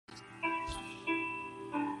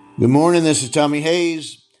Good morning. This is Tommy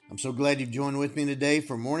Hayes. I'm so glad you've joined with me today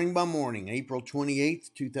for Morning by Morning, April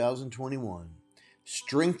 28th, 2021.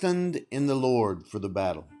 Strengthened in the Lord for the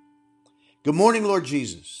battle. Good morning, Lord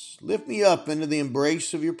Jesus. Lift me up into the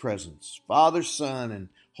embrace of your presence, Father, Son, and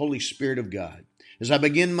Holy Spirit of God, as I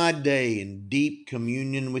begin my day in deep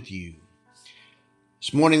communion with you.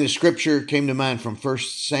 This morning, the scripture came to mind from 1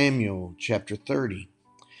 Samuel chapter 30.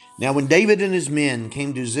 Now, when David and his men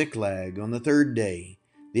came to Ziklag on the third day,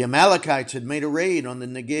 the Amalekites had made a raid on the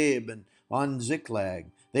Negeb and on Ziklag.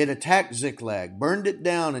 They had attacked Ziklag, burned it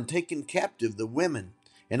down, and taken captive the women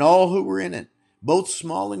and all who were in it, both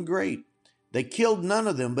small and great. They killed none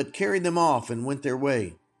of them, but carried them off and went their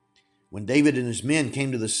way. When David and his men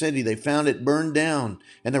came to the city, they found it burned down,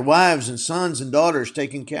 and their wives and sons and daughters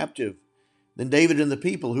taken captive. Then David and the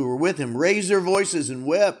people who were with him raised their voices and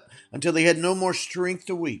wept until they had no more strength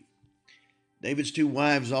to weep. David's two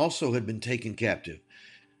wives also had been taken captive,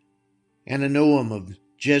 Ahinoam of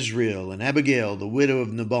Jezreel and Abigail, the widow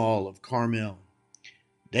of Nabal of Carmel.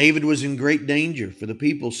 David was in great danger, for the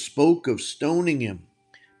people spoke of stoning him,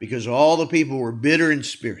 because all the people were bitter in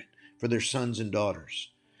spirit for their sons and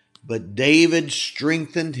daughters. But David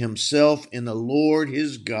strengthened himself in the Lord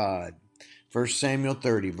his God. 1 Samuel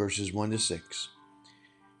 30, verses 1 to 6.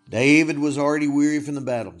 David was already weary from the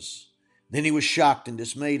battles. Then he was shocked and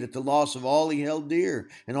dismayed at the loss of all he held dear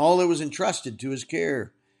and all that was entrusted to his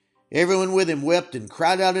care. Everyone with him wept and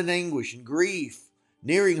cried out in anguish and grief,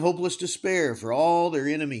 nearing hopeless despair for all their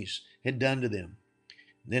enemies had done to them.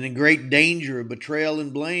 Then in great danger of betrayal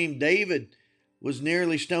and blame, David was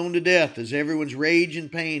nearly stoned to death as everyone's rage and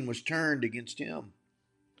pain was turned against him.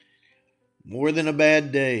 More than a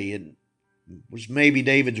bad day, it was maybe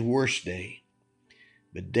David's worst day.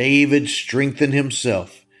 But David strengthened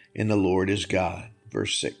himself in the Lord his God.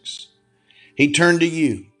 Verse 6. He turned to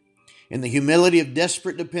you. In the humility of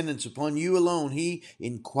desperate dependence upon you alone, he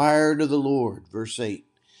inquired of the Lord. Verse 8.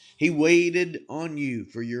 He waited on you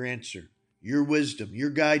for your answer, your wisdom, your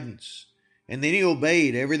guidance. And then he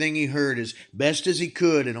obeyed everything he heard as best as he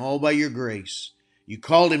could, and all by your grace. You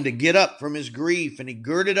called him to get up from his grief, and he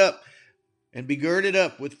girded up and be girded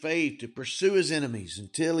up with faith to pursue his enemies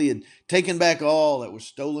until he had taken back all that was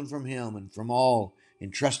stolen from him and from all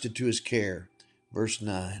entrusted to his care. Verse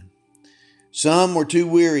 9. Some were too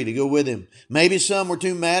weary to go with him. Maybe some were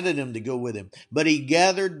too mad at him to go with him. But he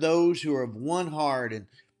gathered those who are of one heart and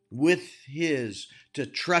with his to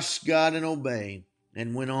trust God and obey,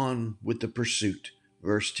 and went on with the pursuit.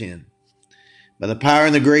 Verse 10. By the power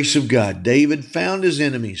and the grace of God, David found his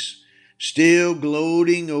enemies still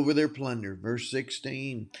gloating over their plunder. Verse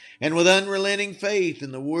 16. And with unrelenting faith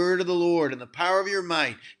in the word of the Lord and the power of your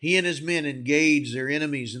might, he and his men engaged their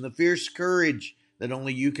enemies in the fierce courage that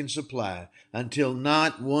only you can supply, until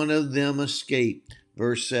not one of them escaped.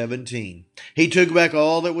 Verse 17. He took back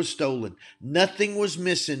all that was stolen. Nothing was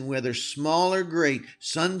missing, whether small or great,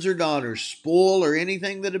 sons or daughters, spoil or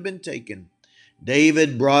anything that had been taken.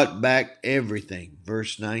 David brought back everything.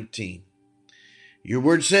 Verse 19. Your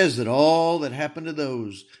word says that all that happened to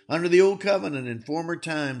those under the old covenant in former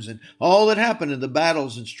times, and all that happened in the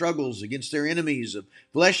battles and struggles against their enemies of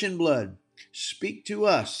flesh and blood, speak to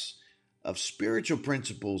us of spiritual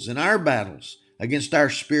principles in our battles against our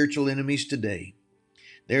spiritual enemies today.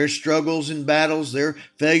 Their struggles and battles, their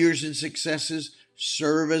failures and successes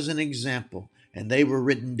serve as an example, and they were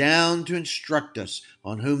written down to instruct us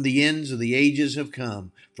on whom the ends of the ages have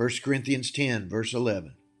come. 1 Corinthians 10, verse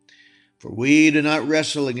 11. For we do not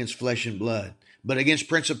wrestle against flesh and blood, but against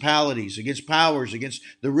principalities, against powers, against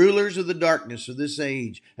the rulers of the darkness of this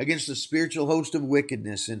age, against the spiritual host of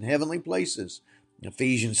wickedness in heavenly places.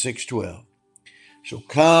 Ephesians 6:12. So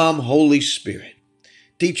come, Holy Spirit,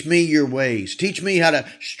 teach me your ways. Teach me how to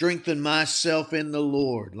strengthen myself in the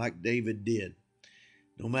Lord like David did.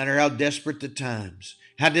 No matter how desperate the times,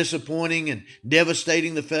 how disappointing and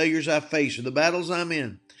devastating the failures I face or the battles I'm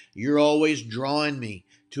in, you're always drawing me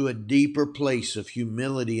to a deeper place of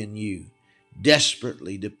humility in you,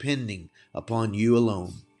 desperately depending upon you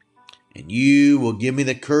alone. And you will give me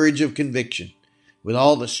the courage of conviction, with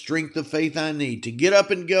all the strength of faith I need to get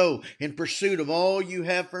up and go in pursuit of all you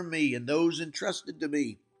have for me and those entrusted to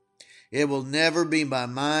me. It will never be by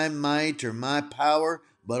my might or my power,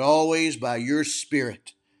 but always by your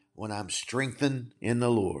Spirit when I'm strengthened in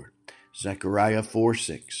the Lord. Zechariah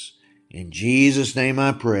 4:6. In Jesus' name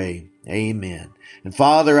I pray. Amen. And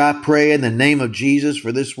Father, I pray in the name of Jesus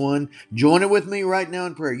for this one. Join it with me right now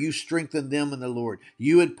in prayer. You strengthen them in the Lord.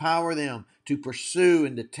 You empower them to pursue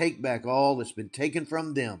and to take back all that's been taken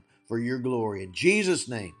from them for your glory. In Jesus'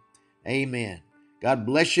 name, amen. God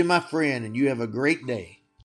bless you, my friend, and you have a great day.